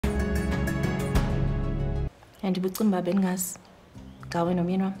And ubucimba bengazi. Gawe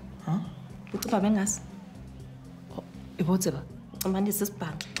nomyeni wami. Huh? Ucimba bengazi. Ibotseba. Manje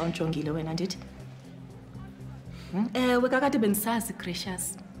sisibhanqa xa unjongile wena ndithi. Ewe kakade bendisazi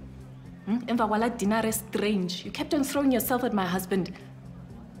gracious. Emva kwala dinner strange. You kept on throwing yourself at my husband.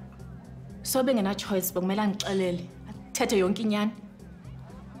 So bengena choice bokumela ngixelele. Athethe yonke inyani.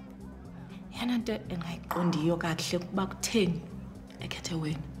 Yana nto engayiqondiyo kahle kuba kutheni ekhethe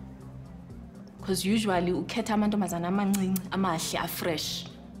wena. Because usually ukhetha amantombazana amancinci amahle afresh.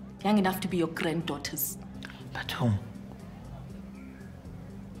 Young enough to be your granddaughters. But whom?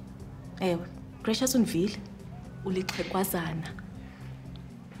 Ewe, Gracious unvile. Ulixhekwazana.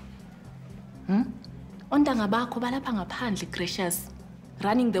 Ontanga bakho balapha ngaphandle Gracious.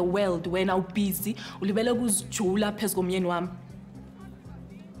 Running the world wena ubusy ulibele kuzijula phezu komyeni wami.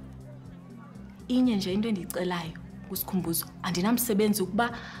 Inye nje into endicelayo kusikhumbuzo andinamsebenzi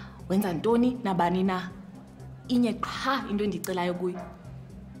ukuba wenza ntoni nabani na. Inye qha into endicelayo kuyo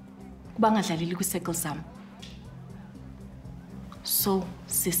kuba ngadlaleli kwi-circle sam. So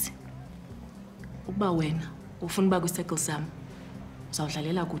sisi ukuba wena ufuna uba kwi-circle sam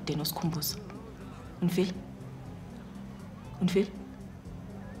uzawudlalela kude nosikhumbuzo. Unfeel? Unfeel?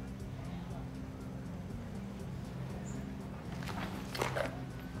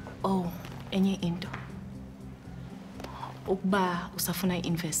 Oh, enye into. Ukuba usafuna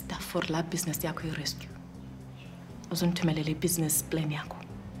i-investor for la business yakho i-rescue. Uzondithumelele i-business plan yakho.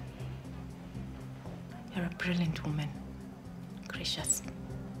 You're a brilliant woman, Gracious.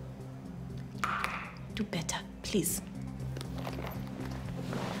 Do better, please.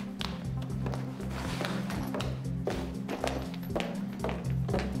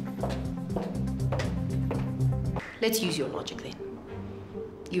 Let's use your logic then.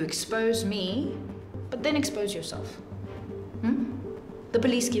 You expose me, but then expose yourself. The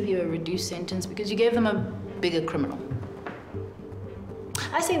police give you a reduced sentence because you gave them a bigger criminal.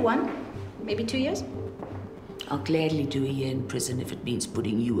 I say 1, maybe 2 years. I'll gladly do a year in prison if it means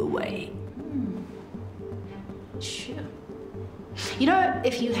putting you away. Sure. You know,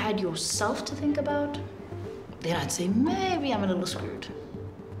 if you had yourself to think about, then I'd say maybe I'm a little screwed.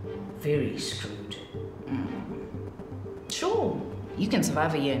 Very screwed. Sure, you can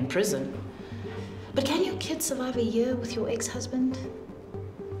survive a year in prison. But can your kids survive a year with your ex-husband?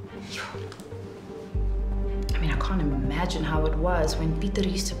 I mean, I can't imagine how it was when Peter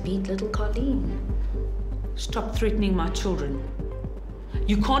used to beat little Colleen. Stop threatening my children.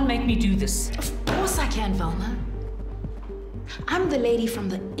 You can't make me do this. Of course I can, Velma. I'm the lady from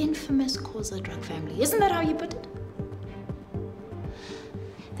the infamous Khoza drug family. Isn't that how you put it?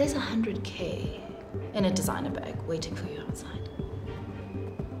 There's 100K in a designer bag waiting for you outside.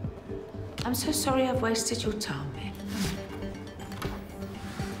 I'm so sorry I've wasted your time, babe.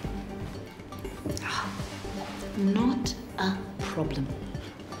 Not a problem.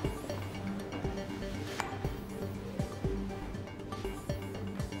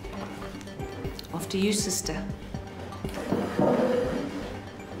 After you, sister.